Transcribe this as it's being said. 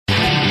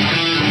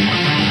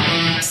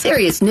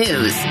Serious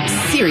news,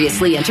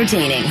 seriously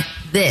entertaining.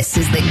 This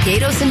is the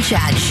Gatos and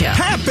Chad Show.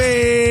 Happy.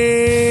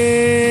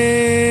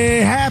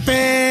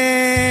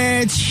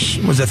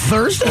 Was it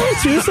Thursday?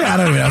 Tuesday? I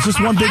don't even know. It's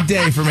just one big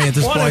day for me at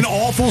this point. What an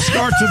awful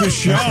start to the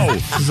show.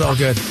 This is all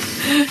good.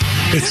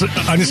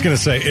 I'm just going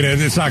to say,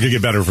 it's not going to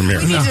get better from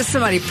here. You need just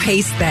somebody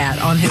paste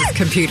that on his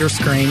computer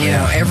screen,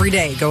 every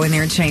day. Go in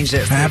there and change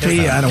it.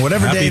 Happy, I don't know,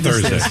 whatever Happy day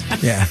this Thursday.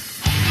 is. Yeah.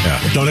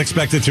 Don't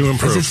expect it to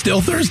improve. Is it still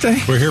Thursday?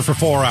 We're here for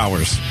 4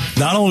 hours.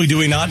 Not only do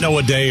we not know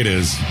what day it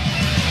is,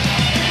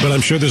 but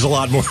I'm sure there's a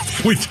lot more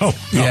that we don't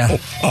know. Yeah.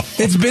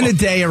 It's been a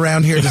day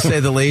around here, to say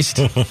the least.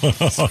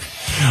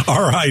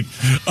 All right.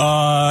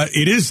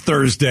 It is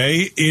Thursday.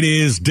 It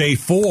is day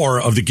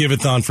 4 of the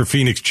Give-A-thon for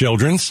Phoenix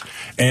Children's.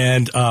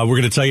 And we're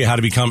going to tell you how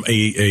to become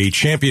a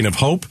champion of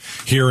hope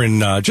here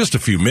in just a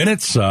few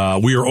minutes.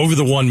 We are over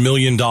the $1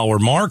 million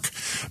mark.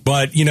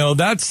 But,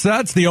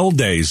 that's the old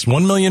days.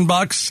 $1 million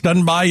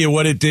doesn't buy you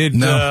what it did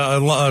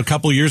a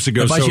couple of years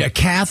ago. It buys you a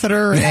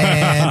catheter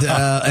and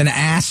an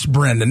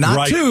aspirin.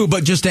 Not two,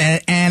 but just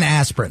an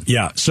aspirin.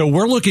 Yeah. So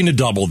we're looking to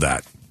double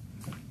that.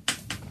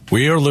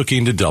 We are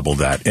looking to double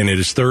that, and it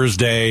is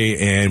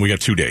Thursday, and we got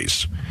 2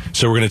 days.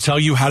 So we're going to tell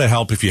you how to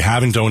help. If you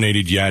haven't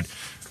donated yet,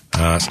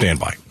 stand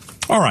by.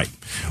 All right.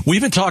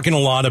 We've been talking a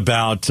lot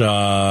about,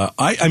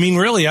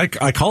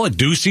 I call it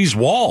Ducey's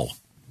Wall.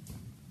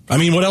 I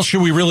mean, what else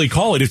should we really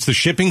call it? It's the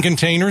shipping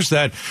containers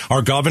that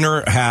our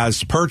governor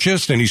has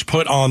purchased and he's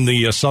put on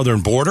the southern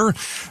border,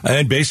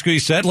 and basically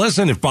said,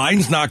 listen, if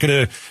Biden's not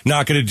going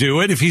to do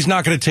it, if he's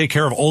not going to take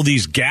care of all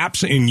these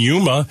gaps in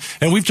Yuma,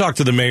 and we've talked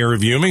to the mayor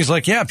of Yuma, he's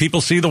like, yeah,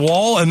 people see the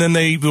wall and then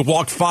they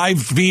walk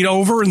 5 feet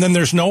over and then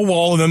there's no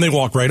wall and then they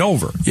walk right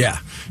over. Yeah.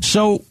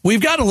 So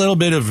we've got a little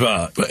bit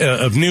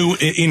of new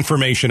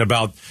information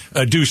about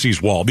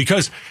Ducey's Wall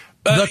because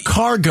the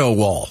cargo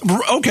wall.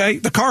 Okay,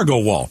 the cargo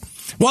wall.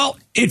 Well,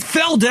 it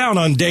fell down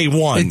on day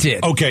 1. It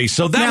did. Okay,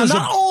 so that was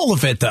not all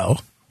of it, though.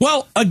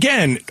 Well,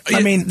 again,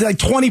 I mean, like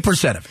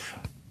 20% of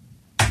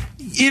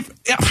If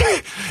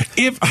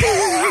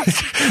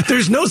it.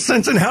 there's no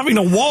sense in having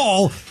a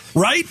wall,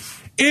 right?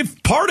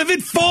 If part of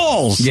it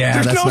falls,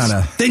 yeah, there's that's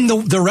no thing.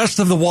 The rest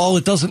of the wall,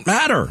 it doesn't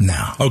matter.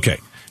 No. Okay.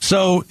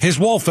 So his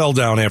wall fell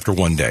down after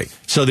one day.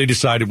 So they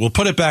decided we'll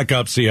put it back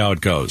up, see how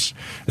it goes.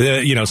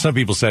 Some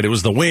people said it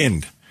was the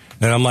wind,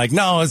 and I'm like,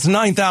 no, it's a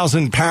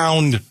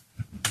 9,000-pound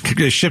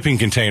shipping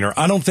container.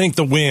 I don't think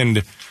the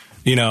wind,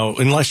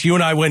 unless you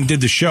and I went and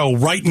did the show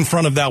right in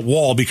front of that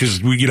wall,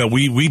 because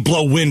we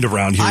blow wind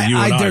around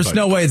here. There's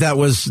no way that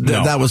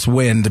was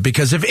wind,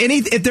 because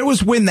if there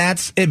was wind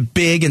that's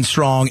big and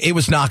strong, it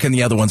was knocking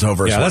the other ones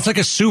over. Yeah, as well. That's like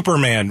a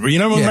Superman.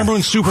 Remember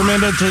when Superman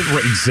did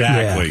it?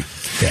 Exactly.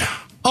 Yeah.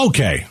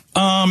 Okay.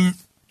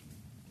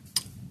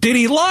 Did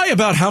he lie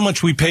about how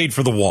much we paid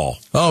for the wall?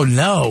 Oh,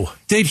 no.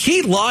 Did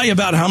he lie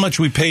about how much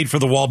we paid for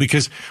the wall?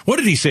 Because what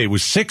did he say? It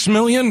was $6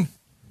 million?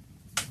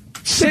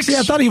 $6? Yeah,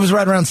 I thought he was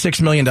right around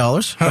 $6 million.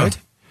 Right?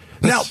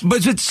 Now, but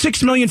is it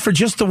 $6 million for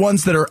just the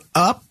ones that are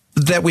up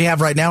that we have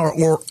right now,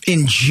 or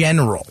in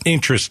general?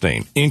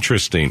 Interesting.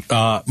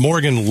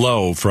 Morgan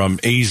Lowe from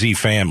AZ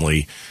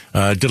Family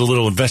did a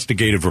little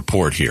investigative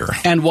report here.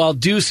 And while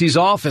Ducey's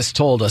office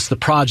told us the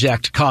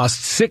project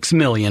cost $6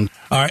 million.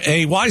 All right,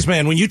 hey, wise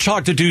man, when you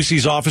talked to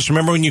Ducey's office,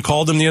 remember when you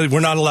called them we're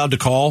not allowed to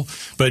call,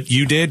 but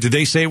you did? Did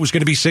they say it was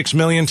going to be $6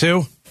 million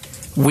too?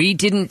 We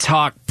didn't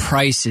talk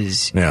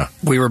prices. Yeah.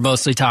 We were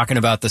mostly talking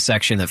about the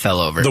section that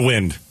fell over. The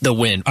wind.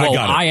 Well,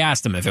 I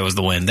asked them if it was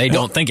the wind. They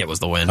don't think it was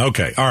the wind.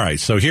 Okay. All right.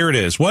 So here it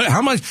is.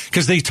 How much?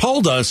 Because they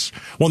told us,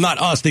 well, not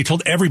us, they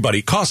told everybody,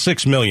 it cost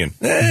 $6 million.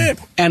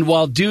 And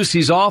while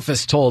Ducey's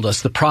office told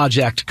us the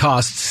project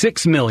cost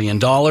 $6 million,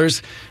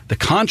 the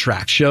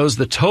contract shows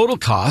the total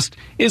cost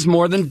is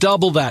more than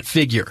double that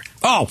figure.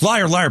 Oh,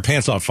 liar,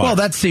 pants on fire. Well,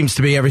 that seems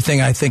to be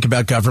everything I think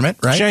about government,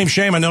 right?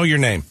 Shame, I know your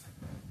name.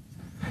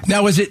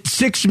 Now, is it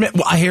 $6 million?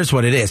 Well, here's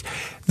what it is.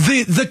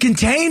 The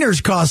containers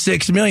cost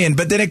 $6 million,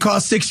 but then it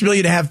costs $6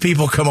 million to have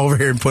people come over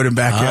here and put them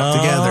back up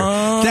together.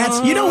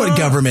 That's, what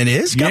government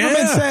is.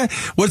 Government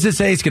what does it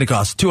say it's going to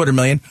cost? $200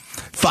 million?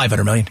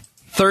 $500 million?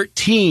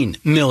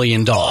 $13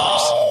 million.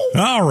 Oh.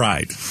 All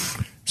right.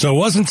 So it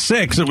wasn't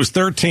 6, it was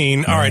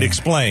 13. All right,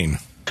 explain.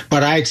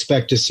 But I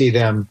expect to see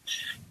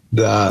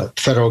the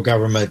federal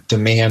government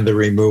demand the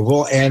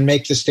removal and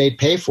make the state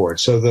pay for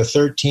it. So the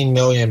 $13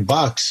 million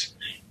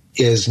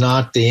is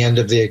not the end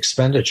of the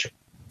expenditure.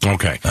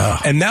 Okay.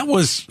 And that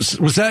was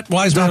that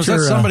Wiseman? Was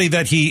that somebody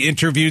that he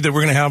interviewed that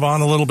we're going to have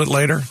on a little bit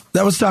later?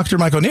 That was Dr.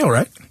 Mike O'Neill,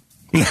 right?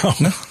 No.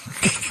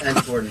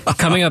 Andy Gordon.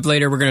 Coming up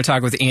later, we're going to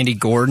talk with Andy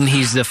Gordon.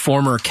 He's the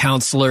former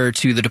counselor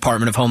to the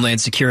Department of Homeland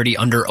Security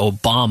under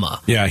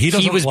Obama. Yeah, he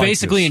was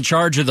basically in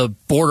charge of the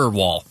border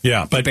wall.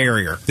 Yeah, but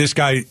barrier. This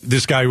guy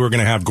we're going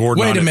to have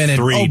Gordon. Wait a minute.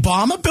 3.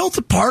 Obama built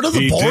a part of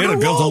the border wall? He did.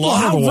 Built a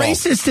lot of the wall. How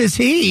racist is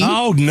he?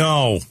 Oh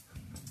no.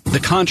 The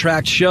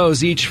contract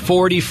shows each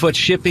 40-foot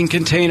shipping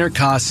container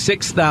costs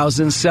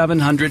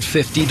 $6,750.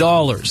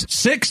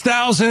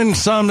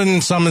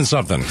 $6,000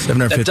 something.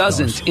 That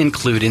doesn't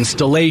include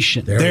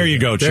installation. There you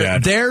go,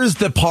 Chad. There's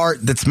the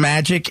part that's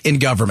magic in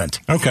government.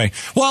 Okay.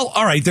 Well,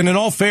 all right. Then in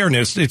all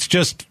fairness, it's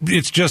just,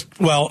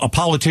 well, a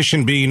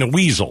politician being a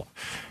weasel.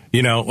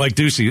 You know, like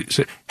Ducey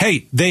said,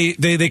 hey,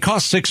 they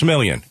cost $6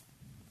 million.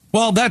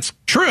 Well, that's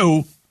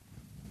true,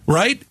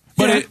 right?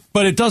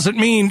 But it doesn't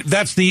mean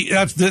that's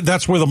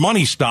where the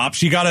money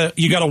stops. You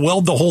gotta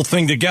weld the whole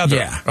thing together.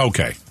 Yeah.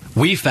 Okay.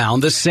 We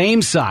found the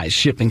same size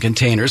shipping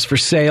containers for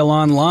sale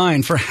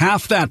online for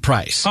half that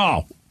price.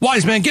 Oh,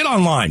 wise man, get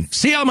online.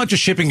 See how much a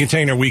shipping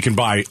container we can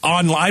buy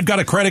online. I've got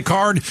a credit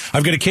card.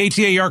 I've got a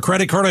KTAR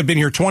credit card. I've been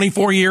here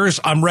 24 years.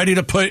 I'm ready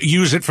to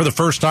use it for the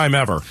first time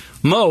ever.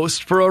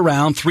 Most for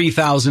around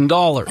 $3,000.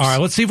 All right,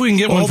 let's see if we can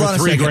get one for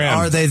 $3,000.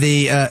 Are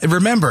they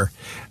remember,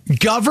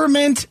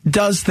 government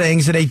does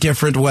things in a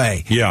different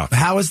way. Yeah.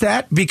 How is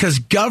that? Because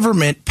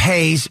government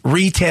pays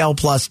retail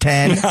plus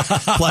 10,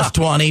 plus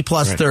 20,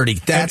 plus 30.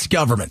 That's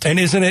government. And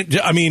isn't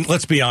it, I mean,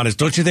 let's be honest,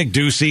 don't you think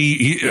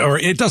Ducey, or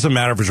it doesn't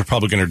matter if it's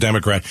Republican or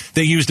Democrat,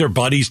 they use their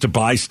buddies to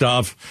buy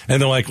stuff,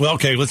 and they're like, well,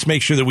 okay, let's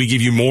make sure that we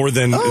give you more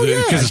than,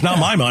 because it's not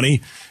my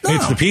money,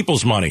 it's the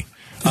people's money.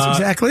 That's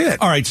exactly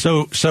it. All right,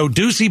 so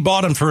Ducey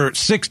bought them for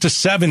 $6,000 to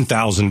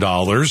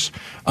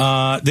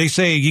 $7,000. They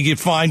say you can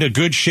find a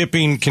good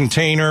shipping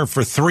container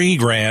for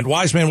 $3,000.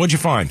 Wise man, what'd you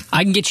find?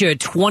 I can get you a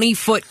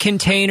 20-foot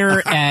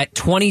container at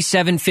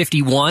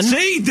 $2,751.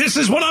 See, this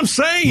is what I'm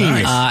saying.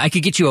 Nice. I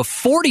could get you a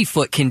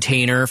 40-foot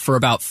container for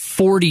about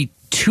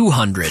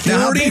 $4,200. Now,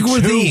 how big were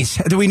these?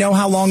 Do we know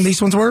how long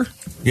these ones were?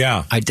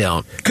 Yeah, I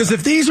don't. Because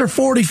if these are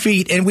 40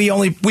 feet and we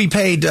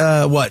paid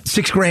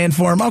 $6,000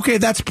 for them, okay,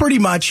 that's pretty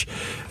much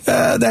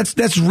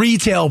that's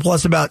retail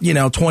plus about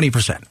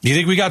 20%. You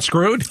think we got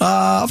screwed?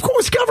 Of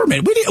course,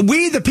 government.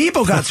 We the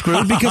people got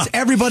screwed because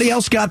everybody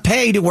else got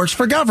paid who works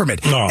for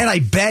government. No. And I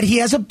bet he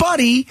has a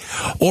buddy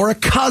or a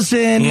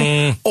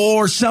cousin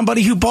or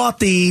somebody who bought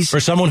these. Or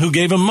someone who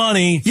gave him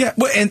money. Yeah,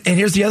 well, and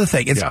here's the other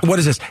thing. What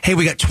is this? Hey,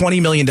 we got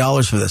 $20 million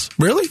for this.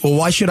 Really? Well,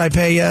 why should I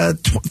pay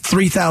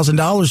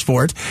 $3,000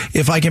 for it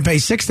if I can pay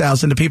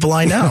 $6,000 to people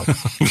I know?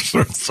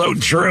 So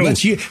true.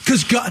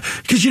 Because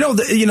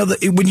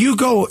when you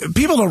go,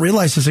 people don't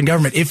realize this in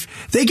government.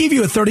 If they give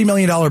you a $30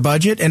 million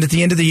budget and at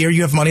the end of the year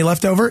you have money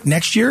left over,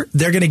 next year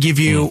they're going to give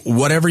you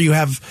whatever you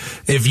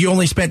have. If you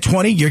only spent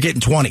 20, you're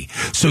getting 20.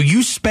 So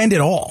you spend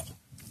it all.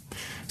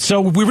 So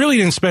we really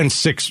didn't spend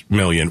 $6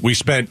 million. We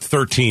spent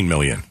 $13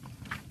 million.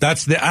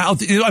 That's you got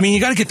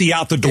to get the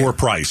out the door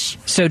price.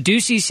 So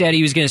Ducey said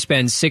he was going to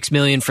spend $6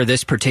 million for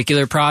this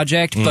particular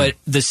project, but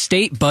the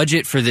state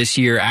budget for this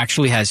year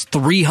actually has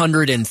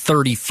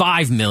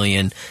 $335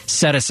 million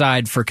set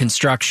aside for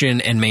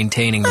construction and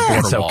maintaining the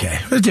border wall. That's okay.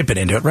 We're dipping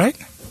into it, right?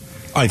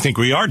 I think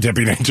we are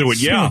dipping into it.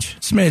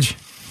 Smidge.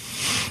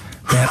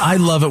 Man, I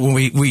love it when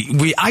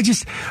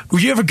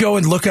would you ever go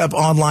and look up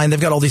online?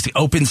 They've got all these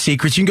open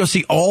secrets. You can go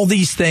see all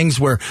these things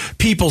where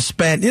people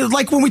spent,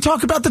 like when we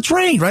talk about the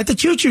train, right? The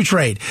choo-choo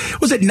train.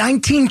 Was it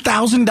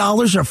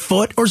 $19,000 a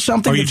foot or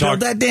something to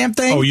build that damn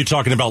thing? Oh, you're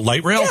talking about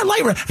light rail? Yeah,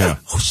 light rail. Yeah.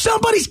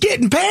 Somebody's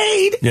getting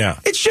paid. Yeah.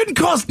 It shouldn't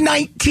cost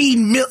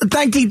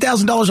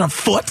 $19,000 a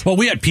foot. Well,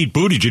 we had Pete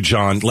Buttigieg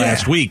on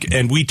last week,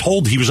 and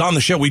he was on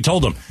the show. We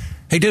told him,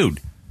 hey,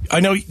 dude, I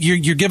know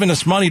you're giving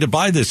us money to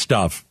buy this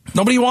stuff.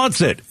 Nobody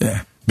wants it.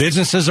 Yeah.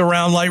 Businesses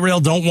around light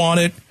rail don't want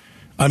it.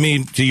 I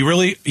mean, do you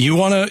really you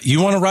want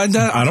to ride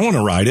that? I don't want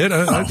to ride it.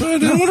 I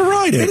don't want to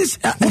ride it. It is.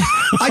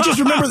 I just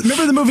remember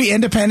the movie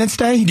Independence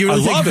Day. Do you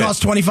really think it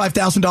costs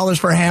 $25,000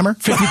 for a hammer,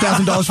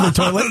 $50,000 for a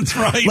toilet? That's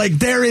right. Like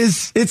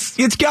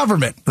it's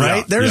government, right?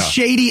 Yeah, They're as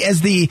shady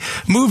as the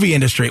movie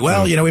industry.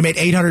 Well, we made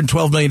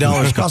 $812 million.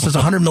 It cost us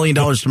 $100 million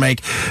to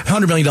make,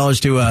 $100 million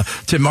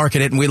to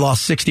market it, and we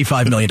lost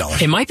 $65 million.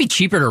 It might be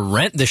cheaper to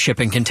rent the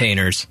shipping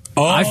containers.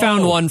 Oh. I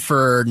found one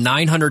for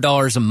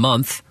 $900 a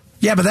month.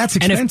 Yeah, but that's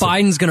expensive. And if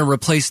Biden's going to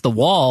replace the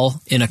wall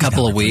in a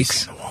couple of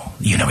weeks,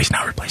 he's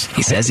not replacing the wall.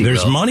 He says he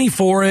There's will. money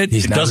for it.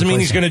 It doesn't mean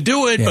he's going to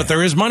do it, but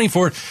there is money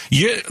for it.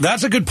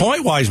 That's a good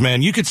point, wise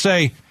man. You could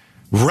say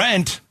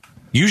rent.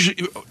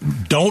 Usually,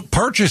 don't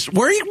purchase.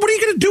 What are you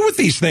going to do with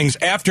these things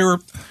after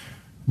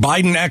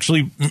Biden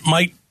actually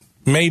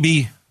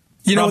maybe?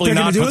 You know what they're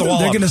going to do with them?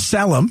 They're going to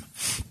sell them,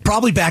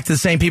 probably back to the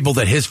same people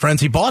that his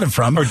friends he bought them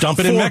from. Or dump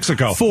it in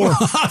Mexico. Dump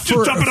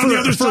it on the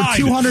other side.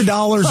 For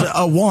 $200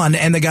 a one,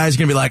 and the guy's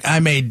going to be like, I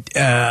made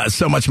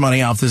so much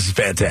money off. This is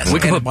fantastic. We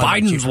can put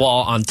Biden's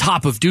wall on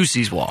top of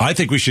Ducey's wall. I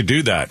think we should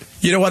do that.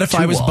 You know what? If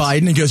I was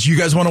Biden and goes, you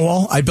guys want a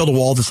wall? I'd build a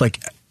wall that's like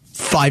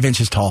 5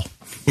 inches tall.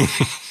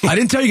 I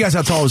didn't tell you guys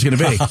how tall it was going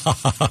to be.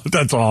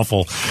 That's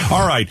awful.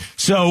 All right.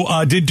 So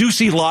did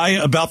Ducey lie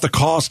about the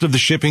cost of the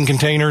shipping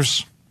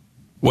containers?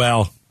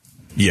 Well,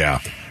 yeah.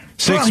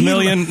 $6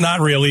 million?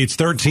 Not really. It's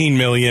 $13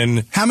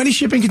 million. How many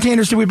shipping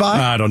containers did we buy?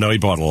 I don't know. He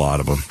bought a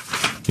lot of them.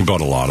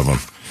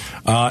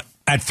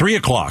 At 3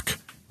 o'clock,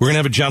 We're going to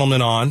have a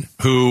gentleman on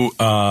who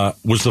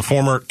was the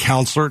former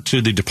counselor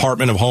to the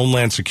Department of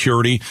Homeland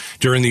Security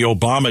during the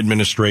Obama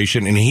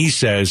administration, and he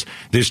says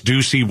this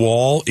Ducey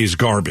wall is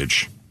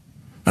garbage.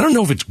 I don't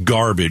know if it's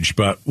garbage,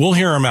 but we'll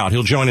hear him out.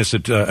 He'll join us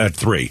at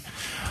 3.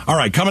 All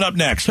right, coming up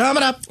next.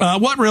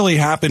 What really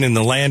happened in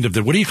the land of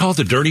the, what do you call it,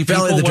 the dirty people?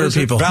 Valley of the Dirt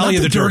People. Valley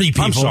of the dirty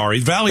people. I'm sorry,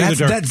 Valley of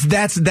the Dirt.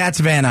 That's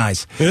Van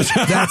Nuys.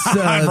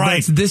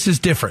 Right. This is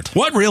different.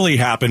 What really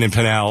happened in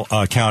Pinal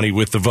County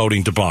with the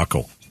voting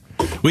debacle?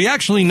 We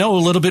actually know a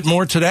little bit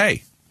more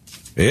today.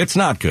 It's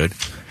not good.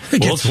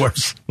 It gets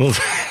worse. We'll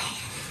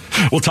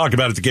talk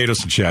about it at the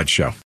Gatos and Chad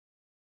Show.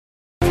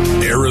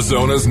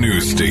 Arizona's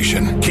news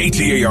station,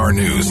 KTAR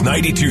News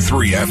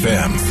 92.3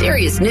 FM.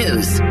 Serious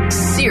news,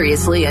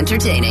 seriously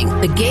entertaining.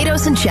 The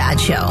Gatos and Chad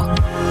Show.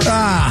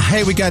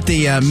 Hey, we got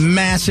the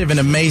massive and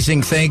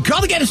amazing thing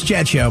called the Gatos and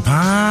Chad Show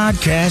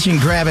podcast. You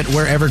can grab it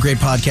wherever great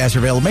podcasts are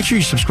available. Make sure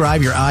you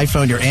subscribe, your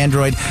iPhone, your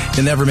Android.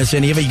 You'll never miss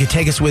any of it. You can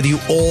take us with you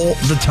all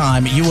the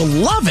time. You will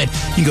love it.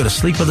 You can go to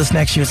sleep with us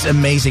next year. It's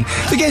amazing.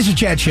 The Gatos and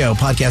Chad Show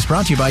podcast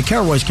brought to you by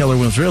Carol Royce Keller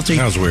Williams Realty.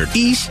 That was weird.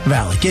 East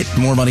Valley. Get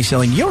more money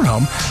selling your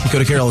home. Go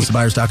to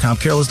carolistobuyers.com.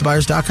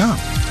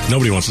 carolistobuyers.com.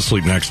 Nobody wants to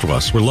sleep next to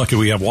us. We're lucky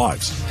we have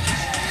wives.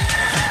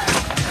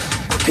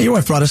 Hey, your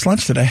wife brought us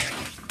lunch today.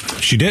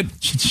 She did.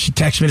 She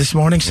texted me this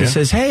morning. She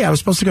says, hey, I was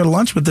supposed to go to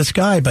lunch with this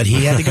guy, but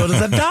he had to go to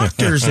the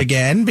doctor's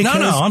again. Because,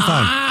 no, I'm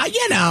fine.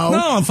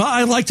 No, I'm fine.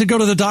 I like to go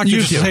to the doctor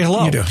to say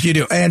hello. You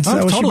do. And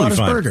so totally she brought us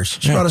fine. burgers.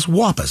 She brought us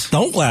Whoppas.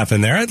 Don't laugh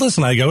in there.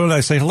 Listen, I go and I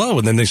say hello,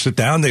 and then they sit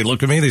down, they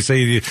look at me, they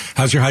say,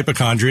 how's your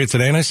hypochondria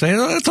today? And I say,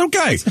 oh, it's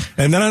okay.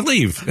 And then I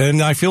leave,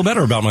 and I feel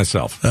better about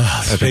myself.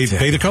 I pay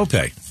the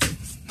copay.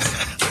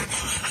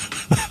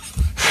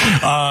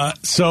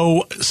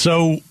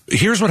 So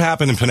here's what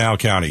happened in Pinal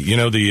County. You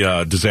know,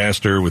 the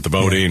disaster with the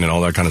voting and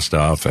all that kind of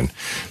stuff. And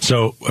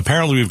so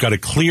apparently we've got a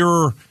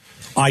clearer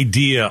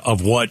idea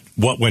of what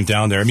went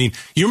down there. I mean,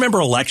 you remember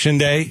Election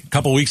Day a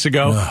couple weeks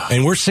ago?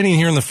 And we're sitting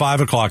here in the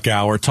 5 o'clock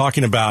hour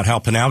talking about how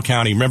Pinal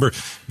County, remember,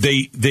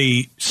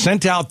 they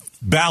sent out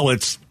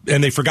ballots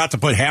and they forgot to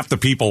put half the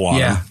people on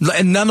them.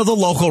 And none of the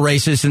local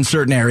races in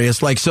certain areas.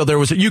 So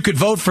you could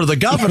vote for the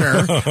governor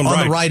on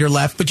the right or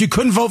left, but you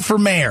couldn't vote for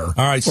mayor. All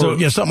right. So,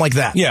 something like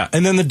that. Yeah.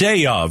 And then the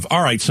day of.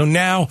 All right. So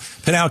now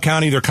Pinal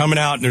County, they're coming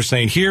out and they're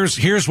saying,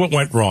 here's what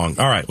went wrong.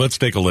 All right. Let's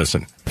take a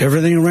listen.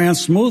 Everything ran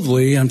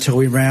smoothly until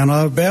we ran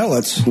out of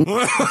ballots.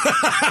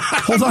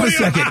 Hold on a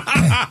second.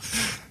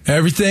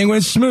 Everything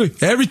went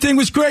smooth. Everything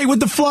was great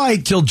with the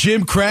flight till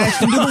Jim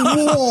crashed into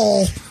the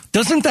wall.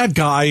 Doesn't that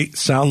guy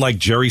sound like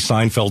Jerry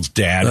Seinfeld's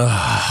dad?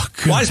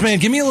 Wise man,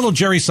 give me a little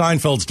Jerry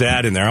Seinfeld's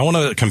dad in there. I want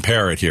to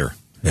compare it here.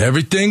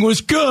 Everything was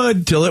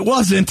good till it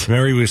wasn't.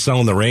 Remember he was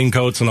selling the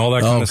raincoats and all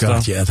that kind of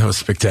stuff? Yeah, that was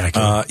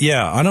spectacular.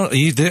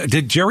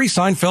 Did Jerry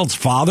Seinfeld's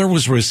father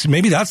was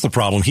maybe that's the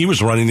problem. He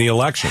was running the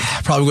election.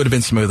 Probably would have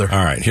been smoother.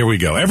 All right, here we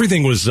go.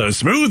 Everything was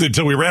smooth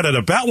until we ran out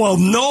of ballots.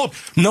 Well,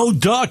 no,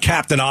 duh,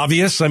 Captain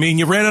Obvious. I mean,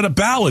 you ran out of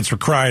ballots for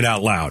crying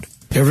out loud.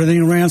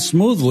 Everything ran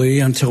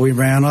smoothly until we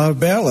ran out of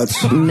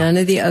ballots. None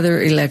of the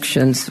other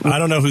elections. I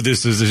don't know who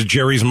this is. Is it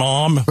Jerry's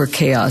mom? Were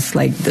chaos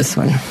like this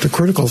one. The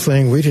critical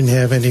thing, we didn't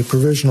have any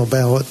provisional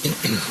ballot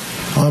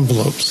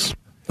envelopes.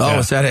 Oh,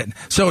 is that it?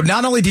 So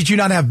not only did you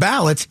not have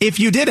ballots, if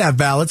you did have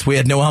ballots, we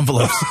had no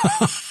envelopes.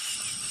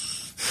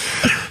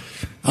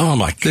 Oh,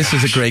 my God. This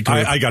is a great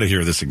group. I got to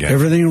hear this again.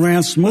 Everything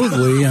ran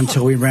smoothly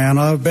until we ran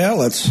out of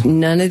ballots.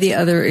 None of the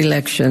other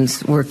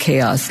elections were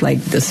chaos like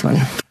this one.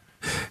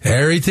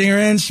 Everything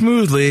ran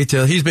smoothly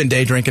till he's been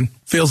day drinking.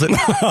 Feels it.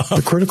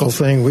 The critical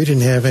thing, we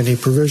didn't have any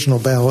provisional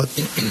ballot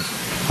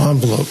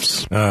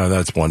envelopes.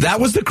 That's wonderful. That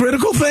was the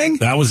critical thing?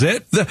 That was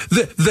it?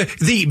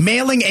 The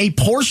mailing a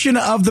portion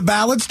of the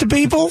ballots to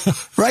people?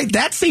 Right?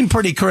 That seemed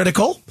pretty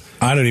critical.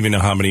 I don't even know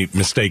how many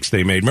mistakes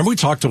they made. Remember we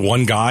talked to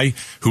one guy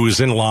who was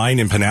in line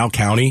in Pinal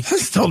County? I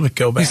just told him to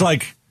go back. He's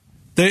like...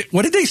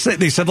 what did they say?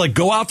 They said,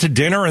 go out to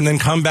dinner and then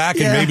come back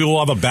and maybe we'll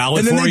have a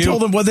ballot for you. And then they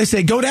told them, they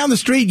say? Go down the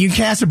street, you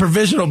cast a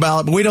provisional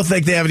ballot, but we don't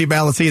think they have any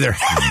ballots either.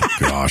 Oh,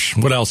 gosh.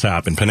 What else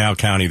happened? Pinal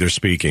County, they're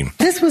speaking.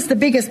 This was the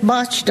biggest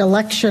botched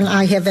election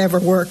I have ever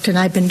worked, and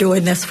I've been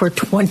doing this for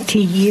 20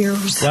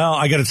 years. Well,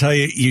 I got to tell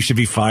you, you should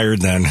be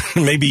fired then.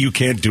 Maybe you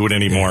can't do it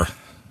anymore.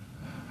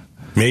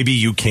 Maybe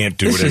you can't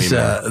do it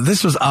anymore.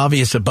 This was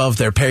obvious above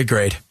their pay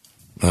grade.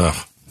 Ugh.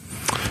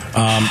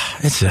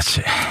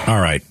 All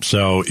right,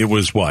 so it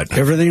was what?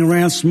 Everything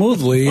ran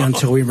smoothly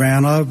until we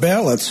ran out of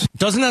ballots.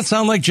 Doesn't that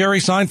sound like Jerry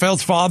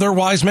Seinfeld's father,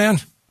 wise man?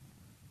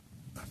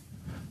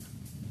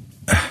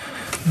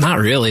 Not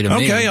really to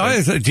me.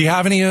 Okay, do you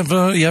have any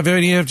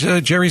of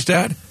Jerry's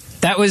dad?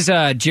 That was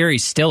Jerry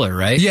Stiller,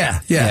 right? Yeah.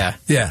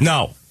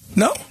 No.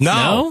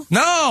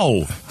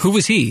 Who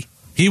was he?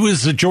 He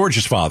was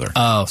George's father.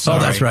 Oh, sorry.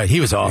 Oh, that's right.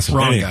 He was awesome.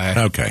 Wrong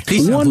guy. Okay.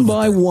 One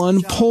by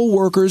one, poll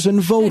workers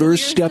and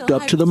voters stepped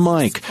up to the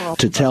mic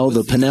to tell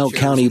the Pinell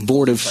County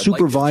Board of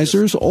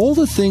Supervisors all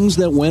the things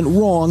that went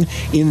wrong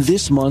in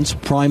this month's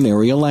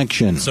primary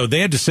election. So they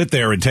had to sit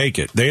there and take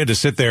it. They had to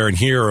sit there and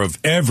hear of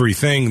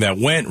everything that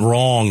went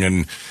wrong,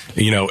 and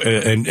you know,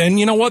 and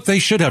you know what? They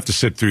should have to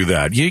sit through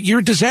that. You're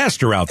a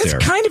disaster out there.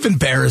 It's kind of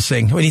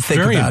embarrassing when you think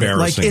Very about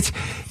embarrassing. it.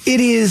 Like it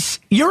is.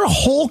 You're a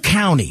whole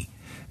county.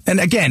 And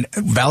again,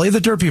 Valley of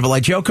the Dirt people, I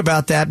joke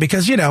about that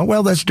because, you know,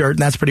 well, that's dirt and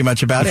that's pretty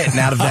much about it. And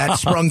out of that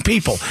sprung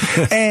people.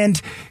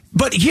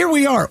 But here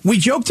we are. We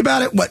joked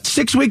about it,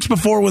 6 weeks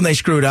before when they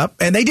screwed up.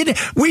 And they didn't.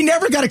 We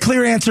never got a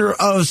clear answer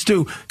as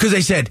to, because they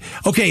said,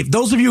 okay,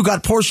 those of you who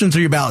got portions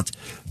of your ballots,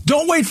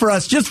 don't wait for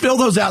us. Just fill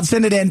those out and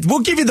send it in.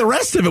 We'll give you the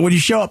rest of it when you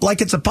show up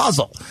like it's a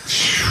puzzle.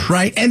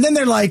 Right? And then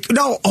they're like,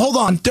 no, hold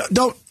on.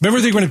 Don't. Remember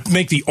they were going to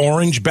make the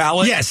orange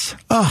ballot? Yes.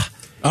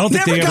 I don't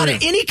think never they got ever...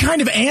 any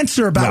kind of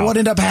answer about what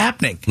ended up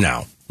happening.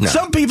 No.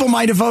 Some people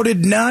might have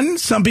voted none.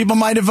 Some people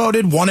might have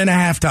voted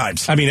 1.5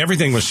 times. I mean,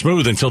 everything was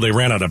smooth until they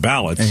ran out of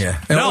ballots. Yeah.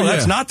 No,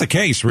 that's not the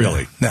case,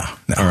 really. No.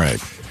 All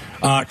right.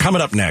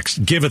 Coming up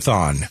next,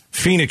 Give-a-thon,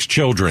 Phoenix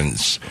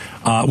Children's.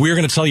 We're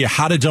going to tell you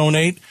how to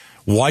donate,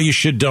 why you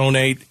should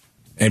donate,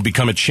 and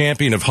become a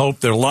champion of hope.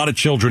 There are a lot of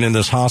children in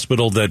this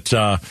hospital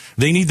that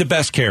they need the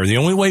best care. The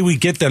only way we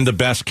get them the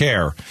best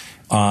care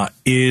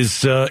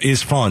is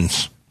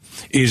funds.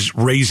 Is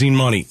raising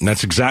money. And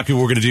that's exactly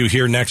what we're going to do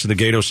here next to the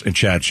Gatos and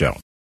Chad Show.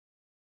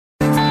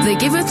 The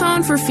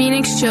Give-a-thon for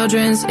Phoenix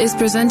Children's is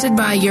presented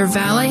by your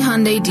Valley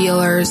Hyundai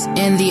dealers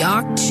and the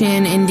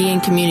Ak-Chin Indian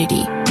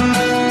community.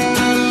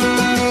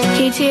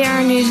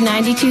 KTAR News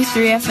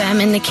 92.3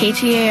 FM and the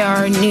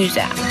KTAR News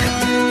app.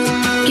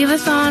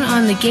 Give-a-thon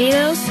on the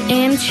Gatos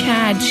and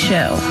Chad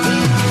Show.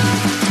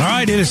 All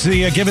right, it is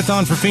the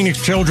Give-a-thon for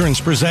Phoenix Children's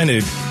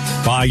presented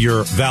by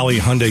your Valley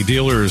Hyundai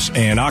dealers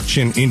and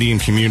Ak-Chin Indian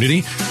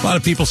community. A lot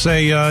of people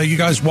say, you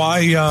guys,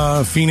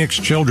 why Phoenix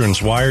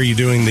Children's? Why are you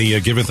doing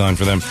the Give-a-thon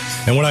for them?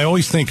 And what I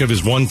always think of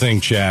is one thing,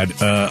 Chad.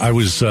 I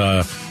was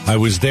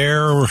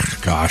there,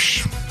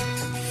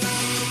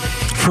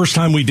 first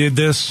time we did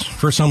this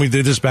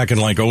back in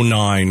like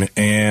 2009.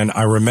 And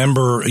I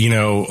remember,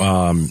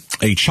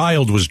 a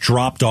child was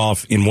dropped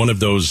off in one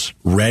of those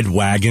red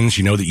wagons,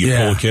 that you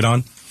pull a kid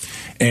on.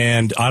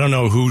 And I don't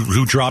know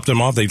who dropped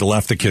him off. They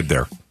left the kid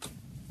there.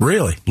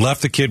 Really?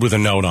 Left the kid with a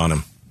note on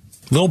him.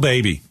 Little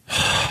baby.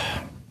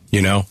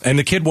 And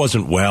the kid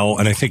wasn't well.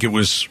 And I think it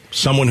was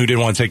someone who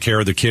didn't want to take care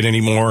of the kid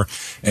anymore.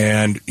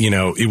 And,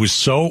 it was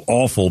so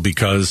awful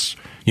because,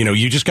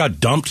 you just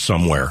got dumped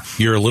somewhere.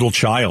 You're a little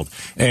child.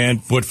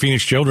 And what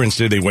Phoenix Children's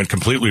did, they went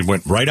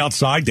right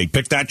outside. They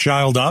picked that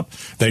child up.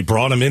 They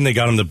brought him in. They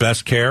got him the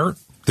best care.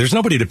 There's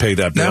nobody to pay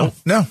that bill.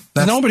 No.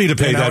 Nobody to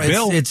pay that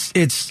bill.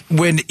 It's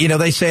when,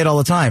 they say it all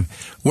the time.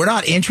 We're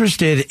not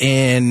interested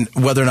in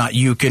whether or not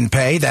you can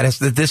pay.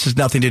 This has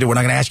nothing to do. We're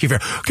not going to ask you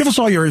give us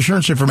all your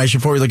insurance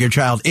information before we look at your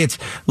child. It's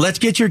let's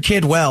get your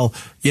kid well.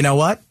 You know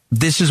what?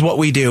 This is what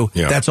we do.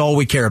 Yeah. That's all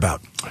we care about.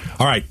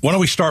 All right. Why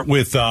don't we start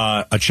with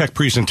a check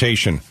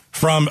presentation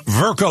from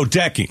Verco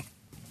Decking.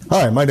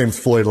 Hi, my name's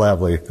Floyd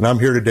Lavley, and I'm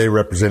here today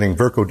representing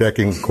Verco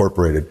Decking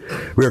Incorporated.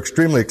 We are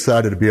extremely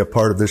excited to be a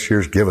part of this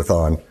year's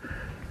Give-a-thon.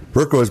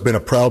 Verco has been a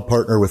proud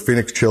partner with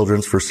Phoenix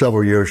Children's for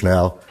several years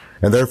now,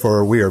 and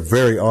therefore we are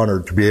very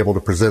honored to be able to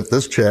present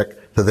this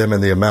check to them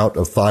in the amount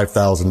of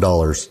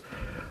 $5,000.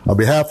 On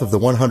behalf of the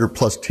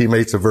 100-plus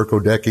teammates of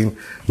Verco Decking,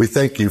 we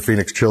thank you,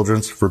 Phoenix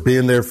Children's, for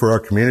being there for our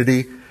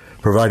community,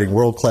 providing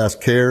world-class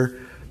care,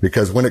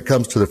 because when it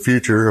comes to the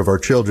future of our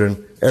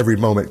children, every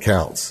moment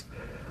counts.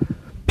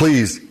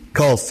 Please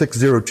call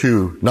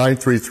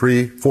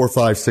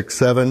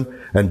 602-933-4567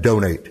 and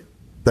donate.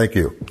 Thank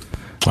you.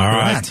 All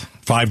right.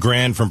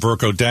 $5,000 from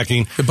Verco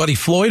Decking. Good buddy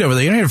Floyd over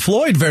there. You don't hear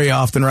Floyd very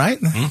often, right?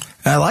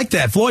 Mm-hmm. I like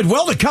that. Floyd,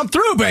 well to come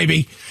through,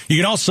 baby. You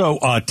can also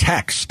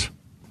text.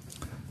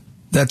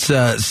 That's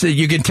so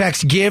you can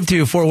text give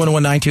to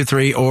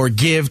 411-923 or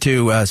give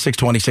to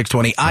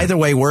 620-620. Either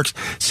way works.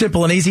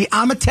 Simple and easy.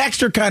 I'm a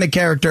texter kind of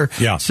character.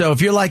 Yeah. So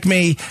if you're like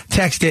me,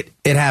 text it.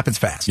 It happens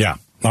fast. Yeah.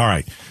 All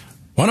right.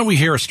 Why don't we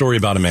hear a story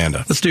about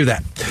Amanda? Let's do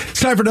that. It's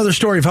time for another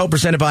story of hope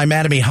presented by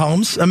Mattamy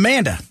Homes.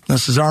 Amanda,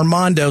 this is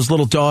Armando's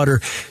little daughter.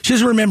 She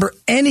doesn't remember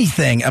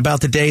anything about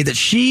the day that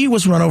she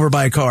was run over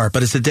by a car,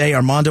 but it's a day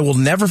Armando will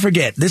never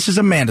forget. This is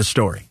Amanda's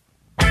story.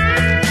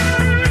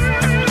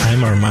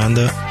 I'm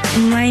Armando.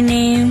 My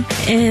name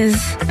is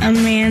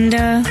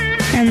Amanda,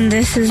 and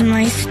this is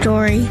my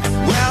story.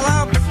 Well,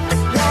 I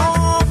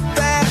won't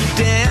back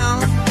down.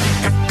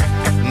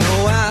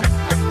 No, I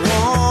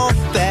won't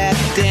back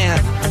down.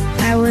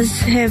 I was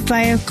hit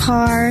by a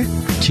car.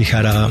 She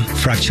had a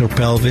fractured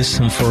pelvis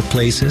in 4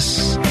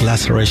 places,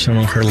 laceration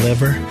on her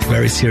liver,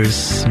 very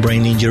serious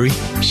brain injury.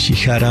 She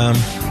had a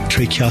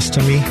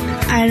tracheostomy.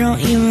 I don't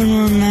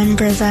even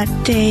remember that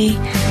day.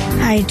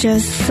 I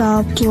just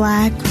saw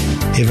black.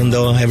 Even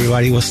though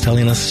everybody was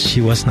telling us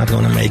she was not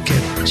going to make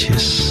it,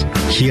 she's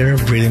here,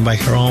 breathing by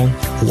her own,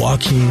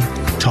 walking,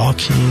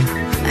 talking,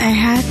 I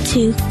had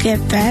to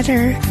get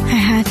better. I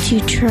had to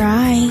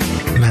try.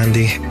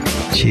 Mandy,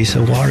 she's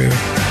a warrior.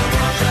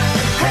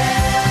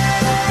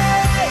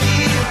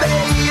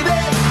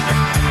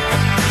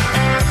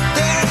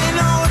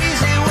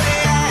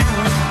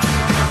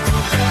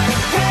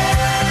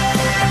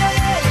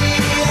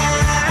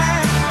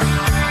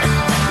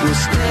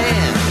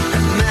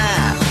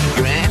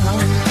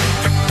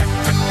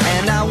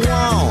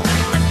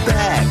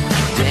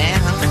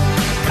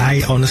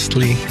 I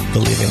honestly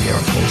believe in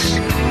miracles.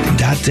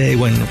 That day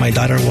when my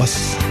daughter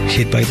was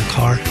hit by the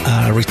car,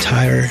 a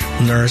retired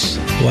nurse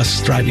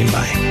was driving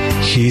by.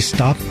 He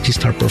stopped. He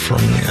started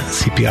performing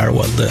CPR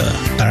while the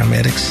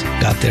paramedics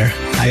got there.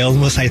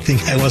 I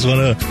think I was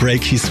going to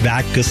break his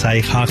back because I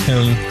hugged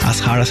him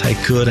as hard as I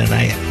could, and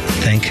I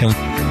thank him.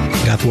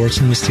 God works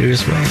in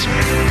mysterious ways.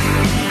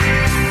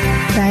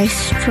 I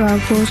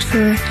struggled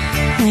for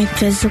my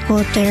physical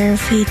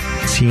therapy.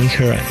 Seeing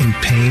her in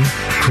pain,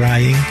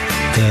 crying,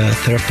 the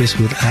therapist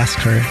would ask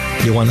her,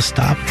 "You want to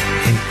stop?"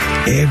 And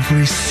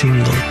every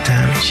single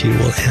time she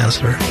will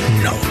answer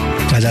no.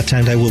 At that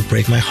time, I will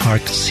break my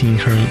heart seeing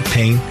her in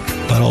pain,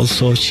 but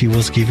also she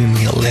was giving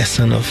me a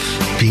lesson of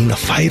being a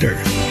fighter.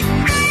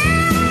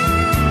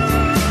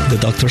 The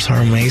doctors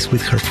are amazed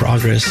with her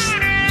progress.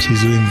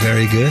 She's doing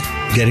very good,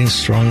 getting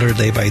stronger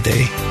day by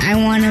day. I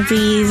want to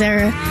be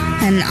either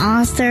an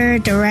author,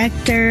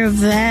 director,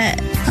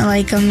 vet,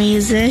 like a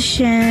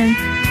musician.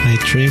 My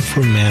dream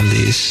for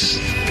Mandy is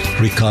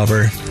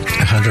recover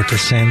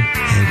 100%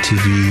 and to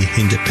be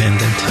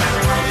independent.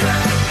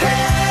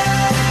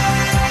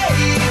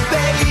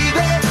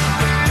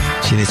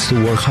 She needs to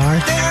work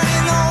hard.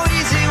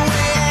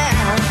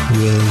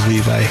 We'll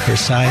be by her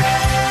side.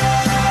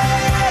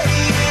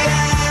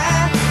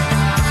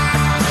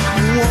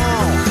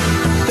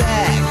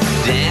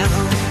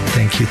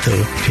 Thank you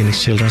to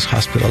Phoenix Children's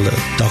Hospital, the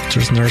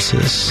doctors,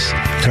 nurses,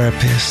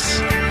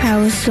 therapists. I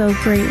was so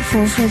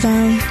grateful for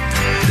them.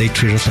 They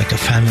treat us like a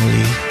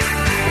family.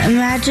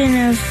 Imagine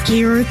if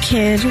your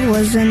kid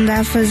was in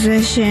that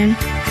position.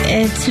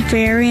 It's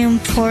very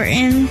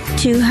important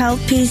to help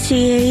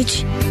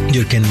PCH.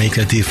 You can make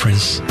a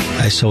difference.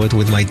 I saw it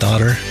with my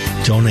daughter.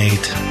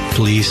 Donate,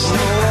 please.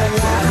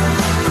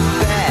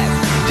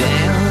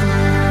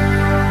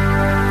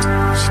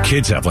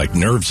 Kids have like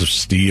nerves of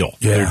steel.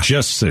 Yeah.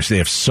 They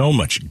have so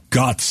much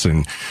guts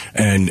and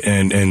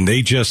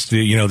they just,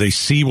 they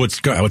see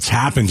what's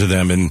happened to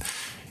them, and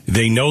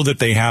they know that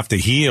they have to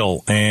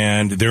heal,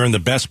 and they're in the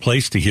best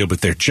place to heal,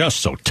 but they're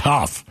just so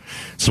tough.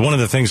 So one of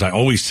the things I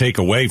always take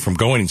away from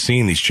going and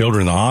seeing these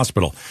children in the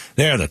hospital,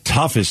 they're the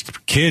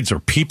toughest kids or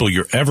people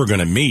you're ever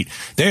going to meet.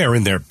 They are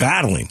in there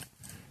battling,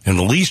 and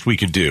the least we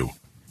could do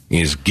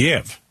is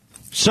give.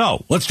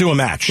 So let's do a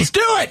match. Let's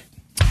do it.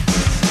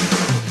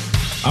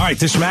 All right,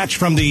 this match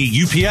from the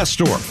UPS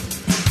store.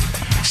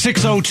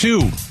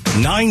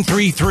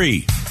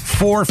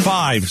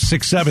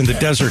 602-933-4567, the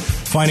Desert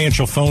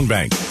Financial Phone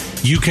Bank.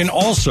 You can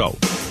also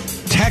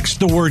text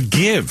the word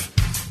GIVE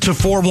to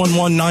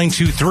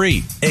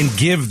 411-923 and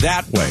give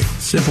that way.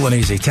 Simple and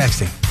easy.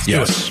 Texting.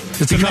 Yes.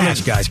 It's a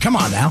match, guys. Come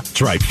on now.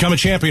 That's right. Become a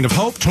champion of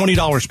hope,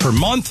 $20 per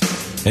month.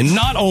 And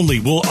not only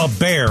will a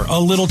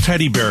little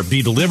teddy bear,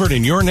 be delivered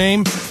in your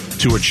name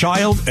to a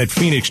child at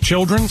Phoenix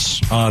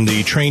Children's on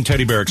the Train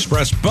Teddy Bear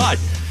Express, but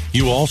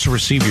you will also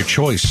receive your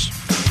choice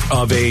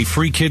of a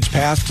free kids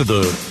pass to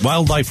the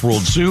Wildlife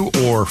World Zoo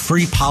or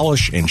free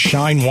polish and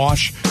shine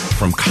wash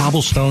from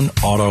Cobblestone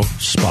Auto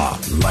Spa.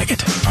 Like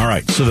it. All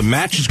right, so the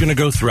match is going to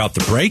go throughout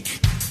the break.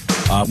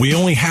 We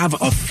only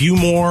have a few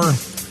more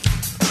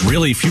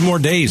days. 2 more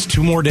days.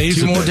 2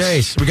 more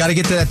days. We got to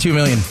get to that 2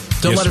 million.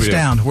 Don't let us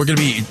down. We're going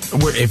to be,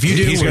 if you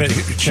do,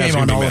 shame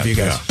on all of you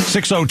guys.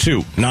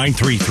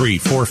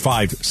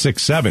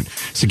 602-933-4567.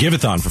 It's a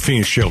give-a-thon for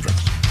Phoenix Children.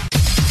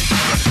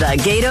 The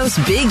Gatos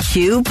Big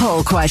Q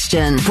poll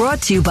question,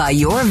 brought to you by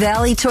Your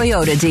Valley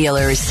Toyota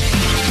dealers.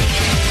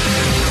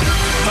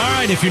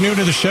 All right, if you're new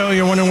to the show,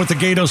 you're wondering what the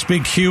Gatos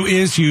Big Q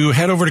is, you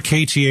head over to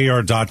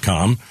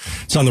KTAR.com.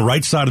 It's on the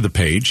right side of the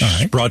page.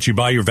 Right. Brought to you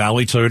by Your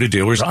Valley Toyota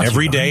dealers.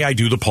 Every day I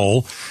do the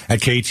poll at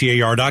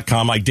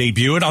KTAR.com. I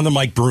debut it on the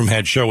Mike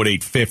Broomhead Show at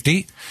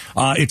 8:50.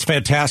 It's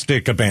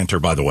fantastic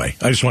banter, by the way.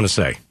 I just want to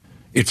say,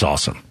 it's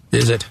awesome.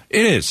 Is it?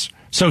 It is.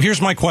 So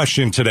here's my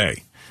question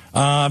today.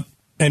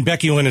 And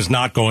Becky Lynn is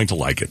not going to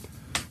like it.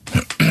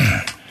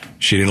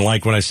 She didn't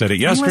like when I said it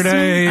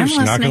yesterday. I'm She's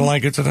not going to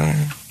like it today.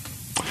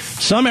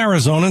 Some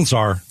Arizonans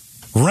are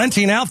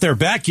renting out their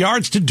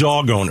backyards to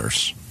dog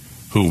owners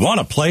who want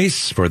a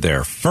place for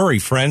their furry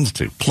friends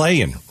to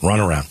play and run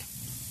around.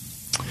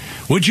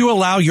 Would you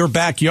allow your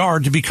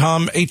backyard to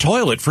become a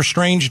toilet for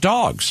strange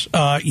dogs?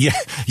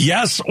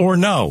 Yes or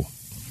no?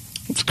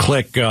 Let's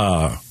click.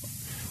 I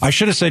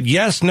should have said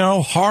yes,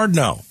 no, hard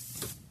no.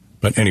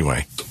 But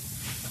anyway,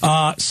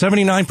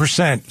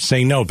 79%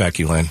 say no,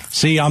 Becky Lynn.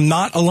 See, I'm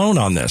not alone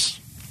on this.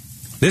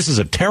 This is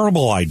a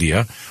terrible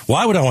idea.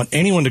 Why would I want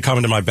anyone to come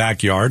into my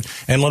backyard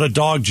and let a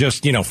dog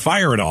just,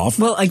 fire it off?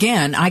 Well,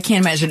 again, I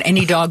can't imagine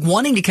any dog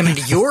wanting to come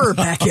into your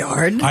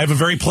backyard. I have a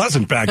very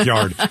pleasant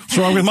backyard. What's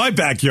wrong with my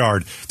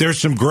backyard? There's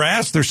some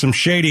grass. There's some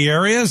shady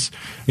areas.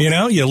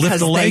 You lift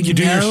the leg. You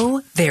do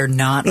your... they're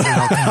not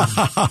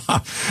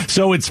welcome.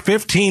 So it's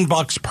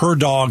 $15 per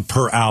dog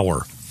per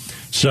hour.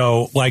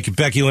 So, like,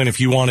 Becky Lynn, if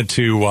you wanted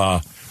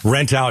to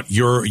rent out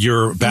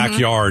your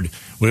backyard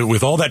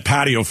with all that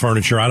patio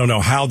furniture, I don't know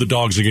how the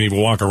dogs are going to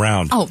even walk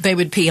around. Oh, they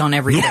would pee on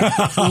everything.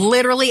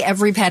 Literally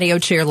every patio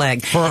chair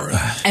leg.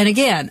 And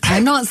again,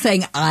 I'm not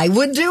saying I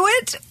would do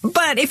it,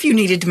 but if you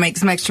needed to make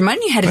some extra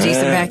money, you had a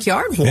decent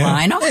backyard,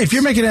 why not? Hey, if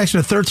you're making an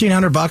extra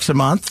 $1,300 a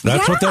month.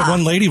 That's what that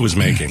one lady was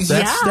making.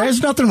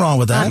 There's nothing wrong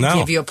with that. I'll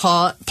give you a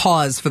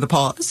pause for the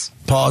pause.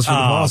 Pause for the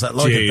pause.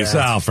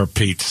 Jeez, for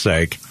Pete's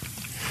sake.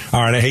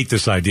 All right, I hate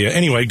this idea.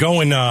 Anyway,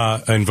 go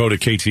and vote at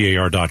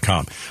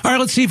KTAR.com. All right,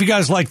 let's see if you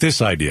guys like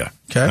this idea.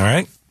 Okay. All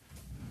right?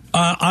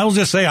 I'll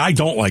just say I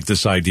don't like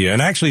this idea,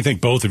 and I actually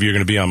think both of you are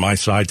going to be on my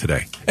side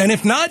today. And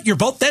if not, you're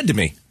both dead to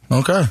me.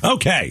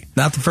 Okay.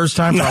 Not the first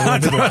time,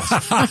 probably the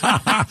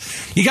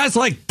last. You guys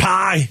like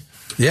pie?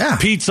 Yeah.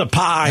 Pizza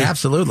pie?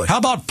 Absolutely. How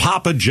about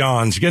Papa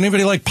John's?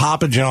 Anybody like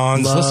Papa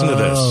John's? Listen to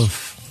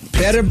this.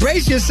 Better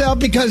brace yourself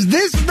because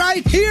this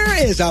right here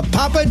is a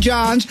Papa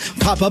John's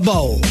Papa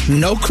Bowl.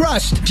 No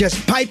crust,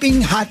 just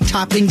piping hot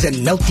toppings and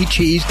melty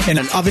cheese in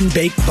an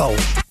oven-baked bowl.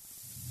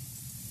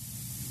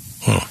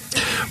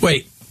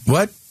 Wait,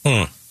 what?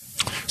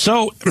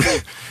 So,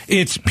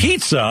 it's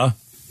pizza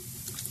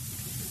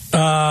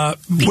Pizza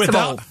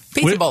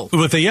bowl.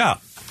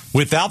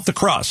 Without the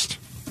crust.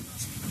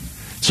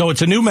 So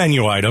it's a new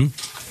menu item.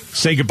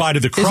 Say goodbye to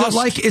the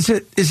crust. Is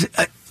it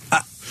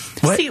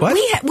What? See, What?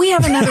 we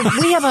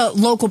have a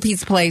local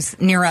pizza place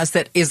near us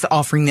that is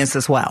offering this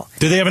as well.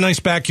 Do they have a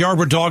nice backyard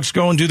where dogs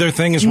go and do their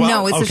thing as well?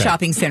 No, it's a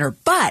shopping center.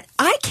 But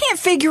I can't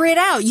figure it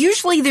out.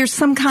 Usually there's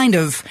some kind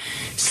of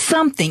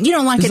something.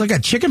 It's like a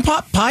chicken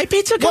pot pie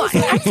pizza? Well,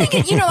 I'm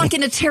thinking, like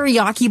in a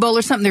teriyaki bowl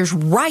or something, there's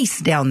rice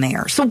down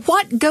there. So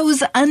what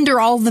goes under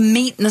all the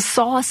meat and the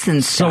sauce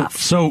and stuff?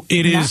 So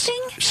it is.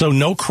 Nothing? So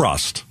no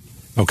crust,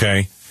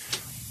 okay?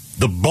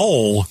 The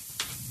bowl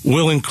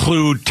will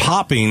include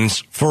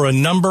toppings for a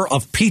number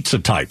of pizza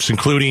types,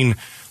 including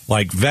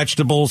like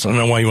vegetables. I don't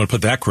know why you want to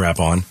put that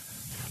crap on.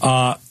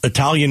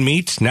 Italian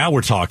meats. Now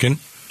we're talking.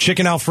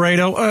 Chicken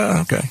Alfredo.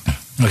 Okay.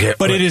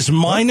 But it is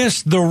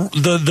minus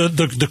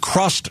the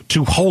crust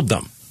to hold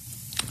them.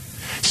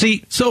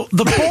 See, so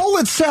the bowl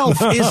itself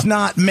is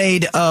not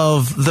made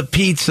of the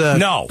pizza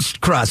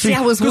crust. See,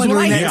 I was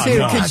wondering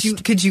that too.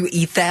 Could you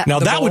eat that? Now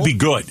that would be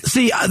good.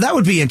 See, that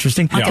would be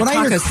interesting. Like when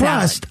I hear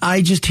crust,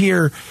 I just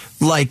hear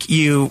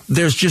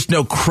there's just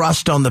no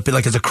crust on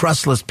like it's a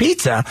crustless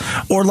pizza,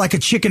 or like a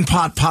chicken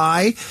pot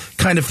pie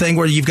kind of thing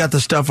where you've got the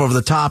stuff over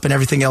the top and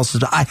everything else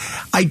is.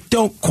 I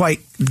don't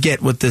quite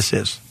get what this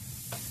is.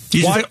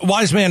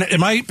 Wise man,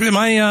 am I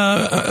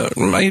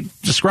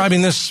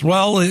describing this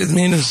well?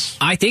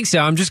 I think so.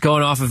 I'm just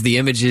going off of the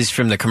images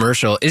from the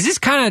commercial. Is this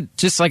kind of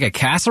just like a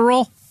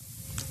casserole?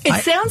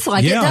 It sounds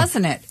like it,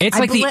 doesn't it? It's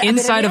like the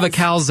inside of a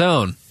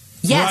calzone.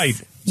 Yes.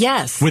 Right.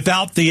 Yes.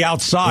 Without the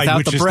outside.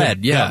 Without the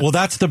bread, well,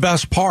 that's the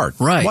best part.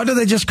 Right. Why do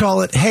they just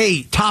call it,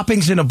 hey,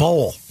 toppings in a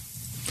bowl?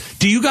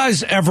 Did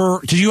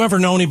you ever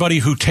know anybody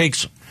who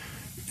takes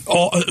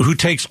all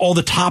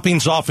the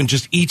toppings off and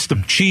just eats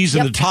the cheese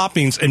and the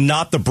toppings and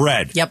not the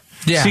bread? Yep.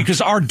 Yeah. See,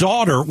 because our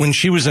daughter, when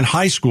she was in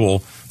high school,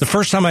 the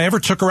first time I ever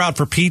took her out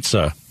for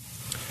pizza,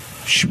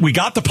 we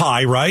got the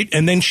pie, right?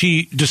 And then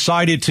she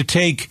decided to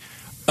take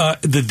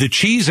the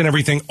cheese and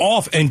everything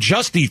off and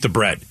just eat the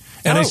bread.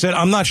 And I said,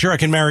 I'm not sure I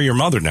can marry your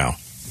mother now.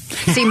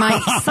 See, my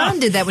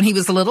son did that when he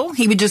was little.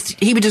 He would just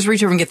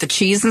reach over and get the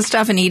cheese and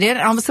stuff and eat it.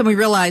 And all of a sudden we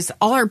realized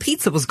all our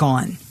pizza was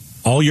gone.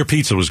 All your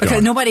pizza was gone.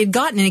 Because nobody had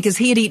gotten any because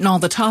he had eaten all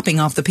the topping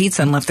off the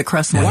pizza and left the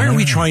crust. Why are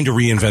we trying to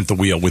reinvent the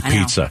wheel with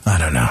pizza? I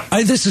don't know.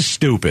 This is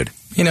stupid.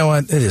 You know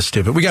what? It is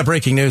stupid. We got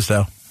breaking news,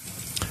 though.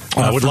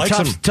 I would like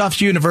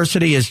Tufts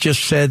University has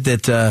just said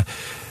that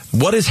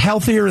what is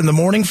healthier in the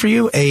morning for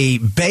you, a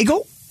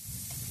bagel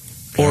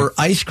or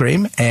ice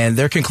cream? And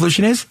their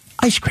conclusion is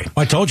ice cream.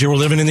 I told you we're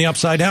living in the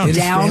upside down.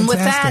 Down with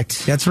that.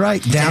 That's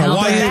right. Down with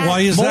that.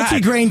 Why is that?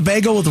 Multigrain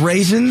bagel with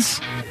raisins,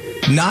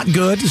 not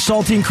good.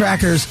 Saltine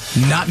crackers,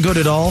 not good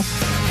at all.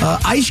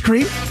 Ice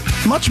cream,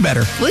 much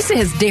better. At least it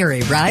has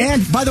dairy, right?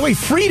 And, by the way,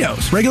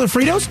 Fritos, regular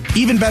Fritos,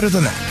 even better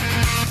than that.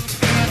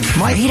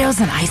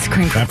 Fritos and ice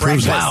cream for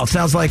breakfast. Wow,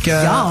 sounds like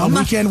a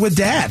weekend with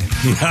Dad.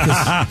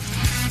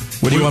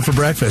 What do you want for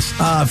breakfast?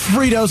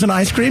 Fritos and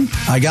ice cream.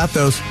 I got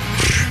those.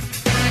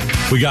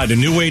 We got a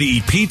new way to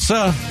eat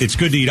pizza. It's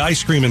good to eat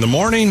ice cream in the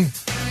morning.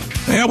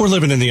 Yeah, we're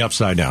living in the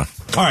upside down.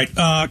 All right,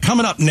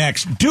 coming up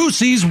next,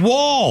 Ducey's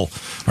Wall.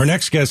 Our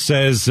next guest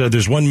says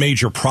there's one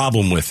major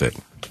problem with it.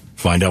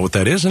 Find out what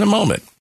that is in a moment.